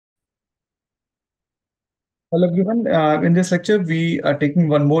Hello everyone. In this lecture, we are taking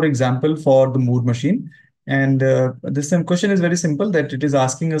one more example for the Moore machine. And this question is very simple that it is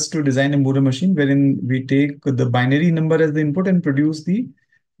asking us to design a Moore machine wherein we take the binary number as the input and produce the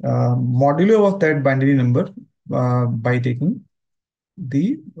modulo of that binary number by taking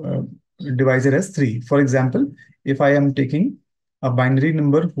the divisor as 3. For example, if I am taking a binary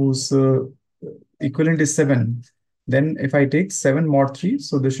number whose equivalent is 7, then if I take 7 mod 3,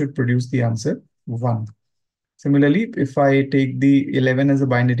 so this should produce the answer 1. Similarly, if I take the 11 as a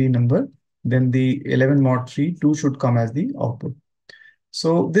binary number, then the 11 mod 3, 2 should come as the output.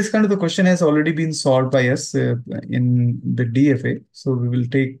 So this kind of the question has already been solved by us in the DFA. So we will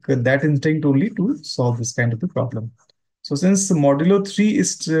take that instinct only to solve this kind of the problem. So since modulo 3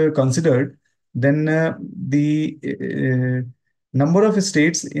 is considered, then the number of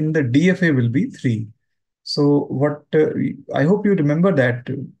states in the DFA will be 3. So what I hope you remember that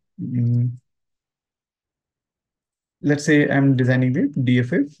let's say I'm designing the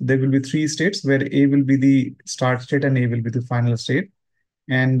DFA. There will be 3 states where A will be the start state and A will be the final state.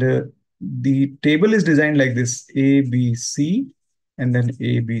 And the table is designed like this: A, B, C, and then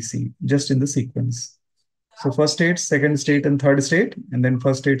A, B, C, just in the sequence. So first state, second state, and third state, and then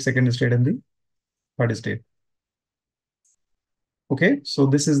first state, second state, and the third state. Okay, so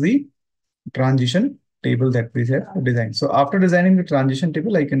this is the transition table that we have designed. So after designing the transition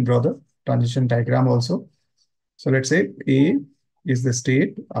table, I can draw the transition diagram also. So let's say A is the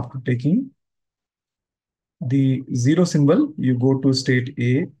state. After taking the 0 symbol, you go to state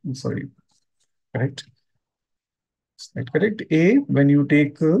A. Sorry, correct. Correct. A, when you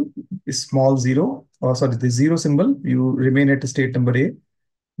take a small 0, or sorry, the 0 symbol, you remain at state number A.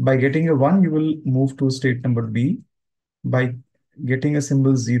 By getting a 1, you will move to state number B. By getting a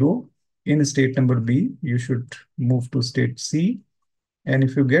symbol 0 in state number B, you should move to state C. And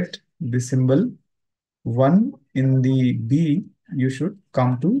if you get the symbol 1 in the B, you should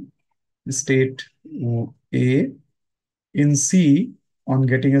come to state A. In C, on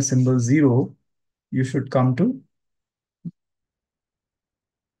getting a symbol 0, you should come to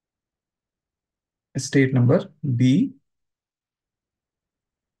state number B.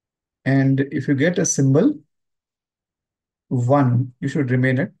 And if you get a symbol 1, you should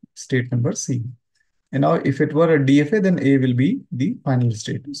remain at state number C. And now if it were a DFA, then A will be the final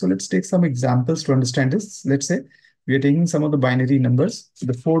state. So let's take some examples to understand this. Let's say we are taking some of the binary numbers,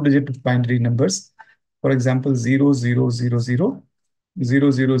 the 4-digit binary numbers. For example, 0, 0, 0, 0,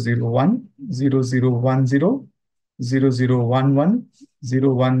 0, 0, 0, 1, 0, 0, 1, 0, 0, 0, 1, 1,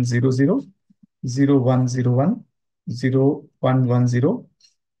 0, 1, 0, 0, 0, 1, 0, 1, 0, 1, 1, 0,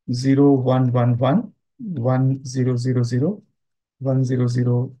 0, 1, 1, 1, 1, 0, 0, 0, 1, 0,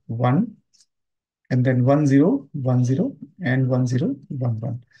 0, 1, and then 1, 0, 1, 0, and 1, 0, 1,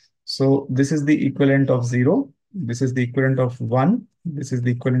 1. So this is the equivalent of 0. This is the equivalent of 1. This is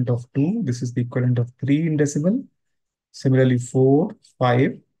the equivalent of 2. This is the equivalent of 3 in decimal. Similarly, 4,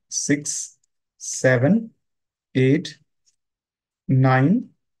 5, 6, 7, 8, 9,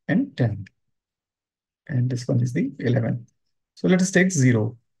 and 10. And this one is the 11. So let us take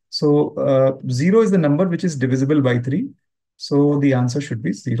 0. So 0 is the number which is divisible by 3. So the answer should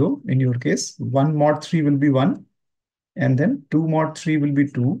be 0. In your case, 1 mod 3 will be 1. And then 2 mod 3 will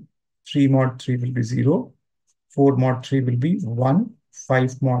be 2. 3 mod 3 will be 0. 4 mod 3 will be 1.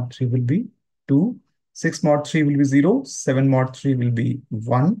 5 mod 3 will be 2. 6 mod 3 will be 0. 7 mod 3 will be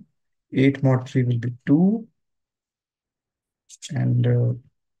 1. 8 mod 3 will be 2. And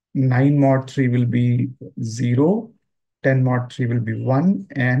 9 mod 3 will be 0. 10 mod 3 will be 1.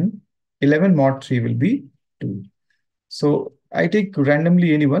 And 11 mod 3 will be 2. So I take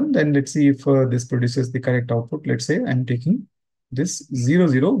randomly anyone, then let's see if this produces the correct output. Let's say I'm taking this 0,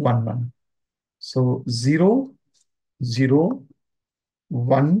 0, 1, 1. So 0, 0,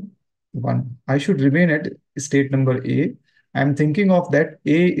 1, 1. I should remain at state number A. I'm thinking of that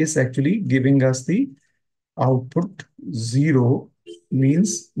A is actually giving us the output 0,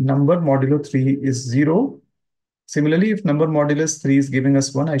 means number modulo 3 is 0. Similarly, if number modulus 3 is giving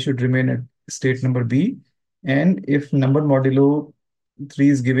us 1, I should remain at state number B. And if number modulo 3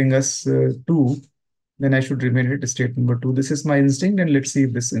 is giving us 2, then I should remain at state number 2. This is my instinct, and let's see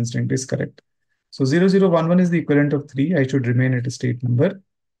if this instinct is correct. So 0, 0, 1, 1 is the equivalent of 3. I should remain at state number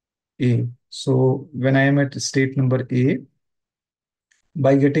A. So when I am at state number A,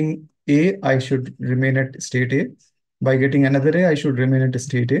 by getting A, I should remain at state A. By getting another A, I should remain at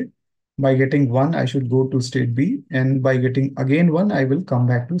state A. By getting 1, I should go to state B. And by getting again 1, I will come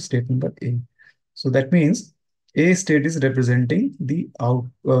back to state number A. So that means A state is representing the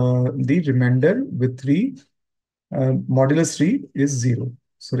remainder with 3. Modulus 3 is 0.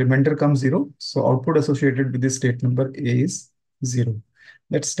 So remainder comes 0. So output associated with the state number A is 0.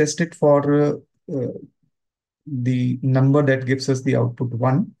 Let's test it for the number that gives us the output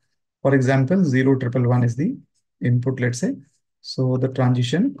 1. For example, 0 1 1 is the input, let's say. So the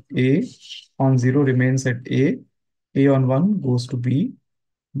transition A on 0 remains at A on 1 goes to B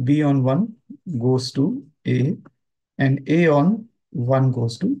on 1 goes to A, and A on 1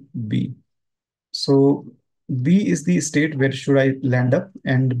 goes to B. So B is the state where should I land up,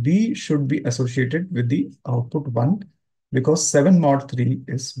 and B should be associated with the output 1 because 7 mod 3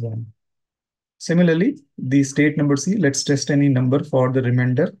 is 1. Similarly, the state number C, let's test any number for the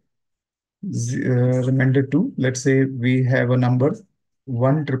remainder. Remainder 2, let's say we have a number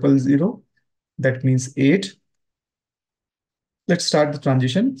 1 0 0 0, that means 8. Let's start the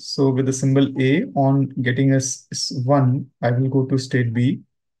transition. So with the symbol A on getting us 1, I will go to state B.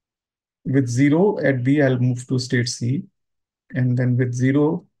 With 0 at B, I'll move to state C. And then with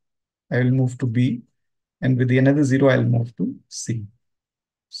 0, I will move to B. And with the another 0, I'll move to C.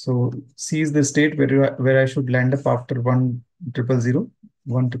 So C is the state where I should land up after 1 0 0 0.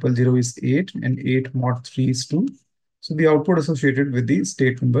 1 0 0 0 is 8, and 8 mod 3 is 2. So the output associated with the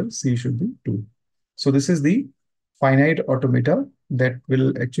state number C should be 2. So this is the finite automata that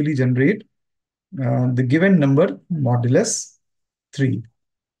will actually generate the given number modulus 3.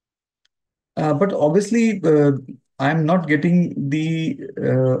 But obviously, I'm not getting the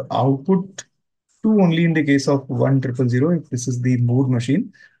output 2 only in the case of 1 0 0 0. If this is the Moore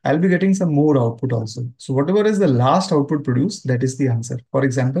machine, I'll be getting some more output also. So whatever is the last output produced, that is the answer. For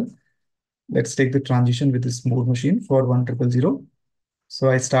example, let's take the transition with this Moore machine for 1 0 0 0. So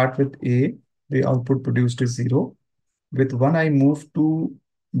I start with A, the output produced is 0. With 1, I move to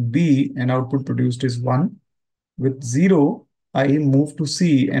B, and output produced is 1. With 0, I move to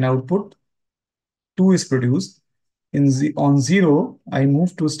C, and output 2 is produced. On 0, I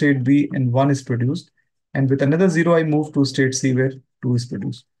move to state B and 1 is produced. And with another 0, I move to state C where 2 is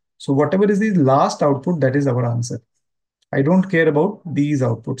produced. So whatever is the last output, that is our answer. I don't care about these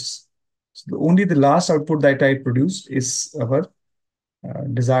outputs. So only the last output that I produced is our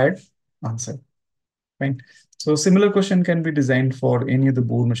desired answer. Fine. So similar question can be designed for any of the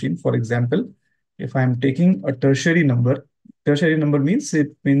board machine. For example, if I'm taking a tertiary number means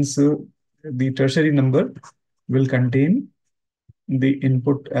the tertiary number will contain the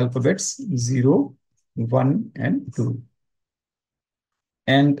input alphabets 0, 1, and 2.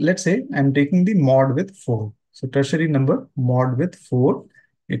 And let's say I'm taking the mod with 4. So tertiary number mod with 4.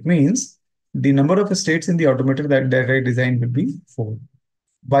 It means the number of states in the automata that I designed will be 4.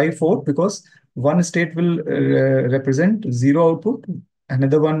 Why 4? Because one state will represent 0 output,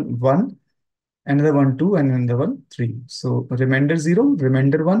 another one 1, another one 2, and another one 3. So remainder 0,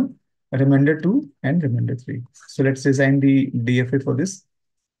 remainder 1, remainder 2, and remainder 3. So let's design the DFA for this.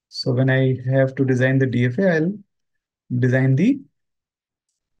 So when I have to design the DFA, I'll design the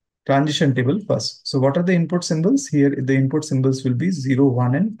transition table first. So what are the input symbols? Here, the input symbols will be 0,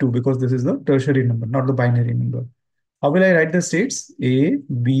 1, and 2 because this is the tertiary number, not the binary number. How will I write the states? A,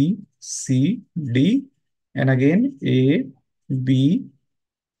 B, C, D, and again A, B,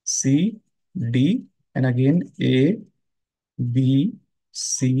 C, D, and again A, B,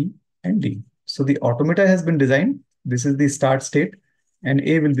 C, and D. So the automata has been designed. This is the start state, and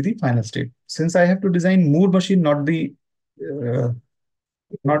A will be the final state. Since I have to design Moore machine, uh,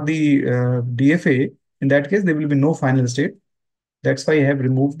 not the DFA, in that case, there will be no final state. That's why I have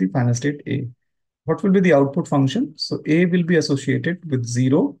removed the final state A. What will be the output function? So A will be associated with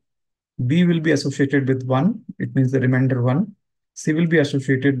 0, B will be associated with 1, it means the remainder 1, C will be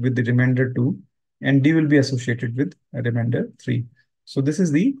associated with the remainder 2, and D will be associated with a remainder 3. So this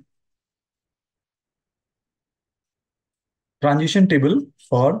is the transition table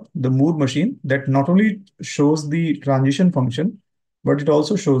for the Moore machine that not only shows the transition function, but it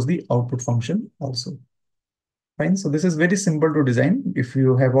also shows the output function also. Fine. So this is very simple to design. If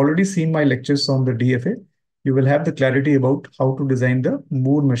you have already seen my lectures on the DFA, you will have the clarity about how to design the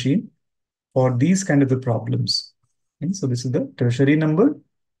Moore machine for these kind of the problems. And so this is the tertiary number.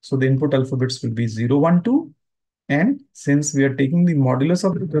 So the input alphabets will be 0, 1, 2. And since we are taking the modulus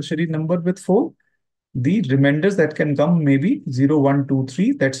of the tertiary number with 4, the remainders that can come may be 0, 1, 2,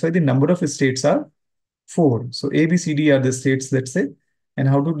 3. That's why the number of states are 4. So A, B, C, D are the states, let's say. And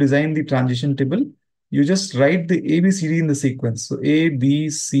how to design the transition table? You just write the A, B, C, D in the sequence. So A, B,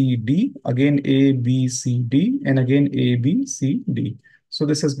 C, D, again A, B, C, D, and again A, B, C, D. So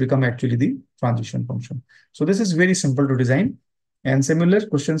this has become actually the transition function. So this is very simple to design. And similar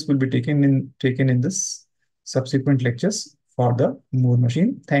questions will be taken in this subsequent lectures for the Moore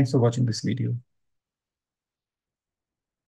machine. Thanks for watching this video.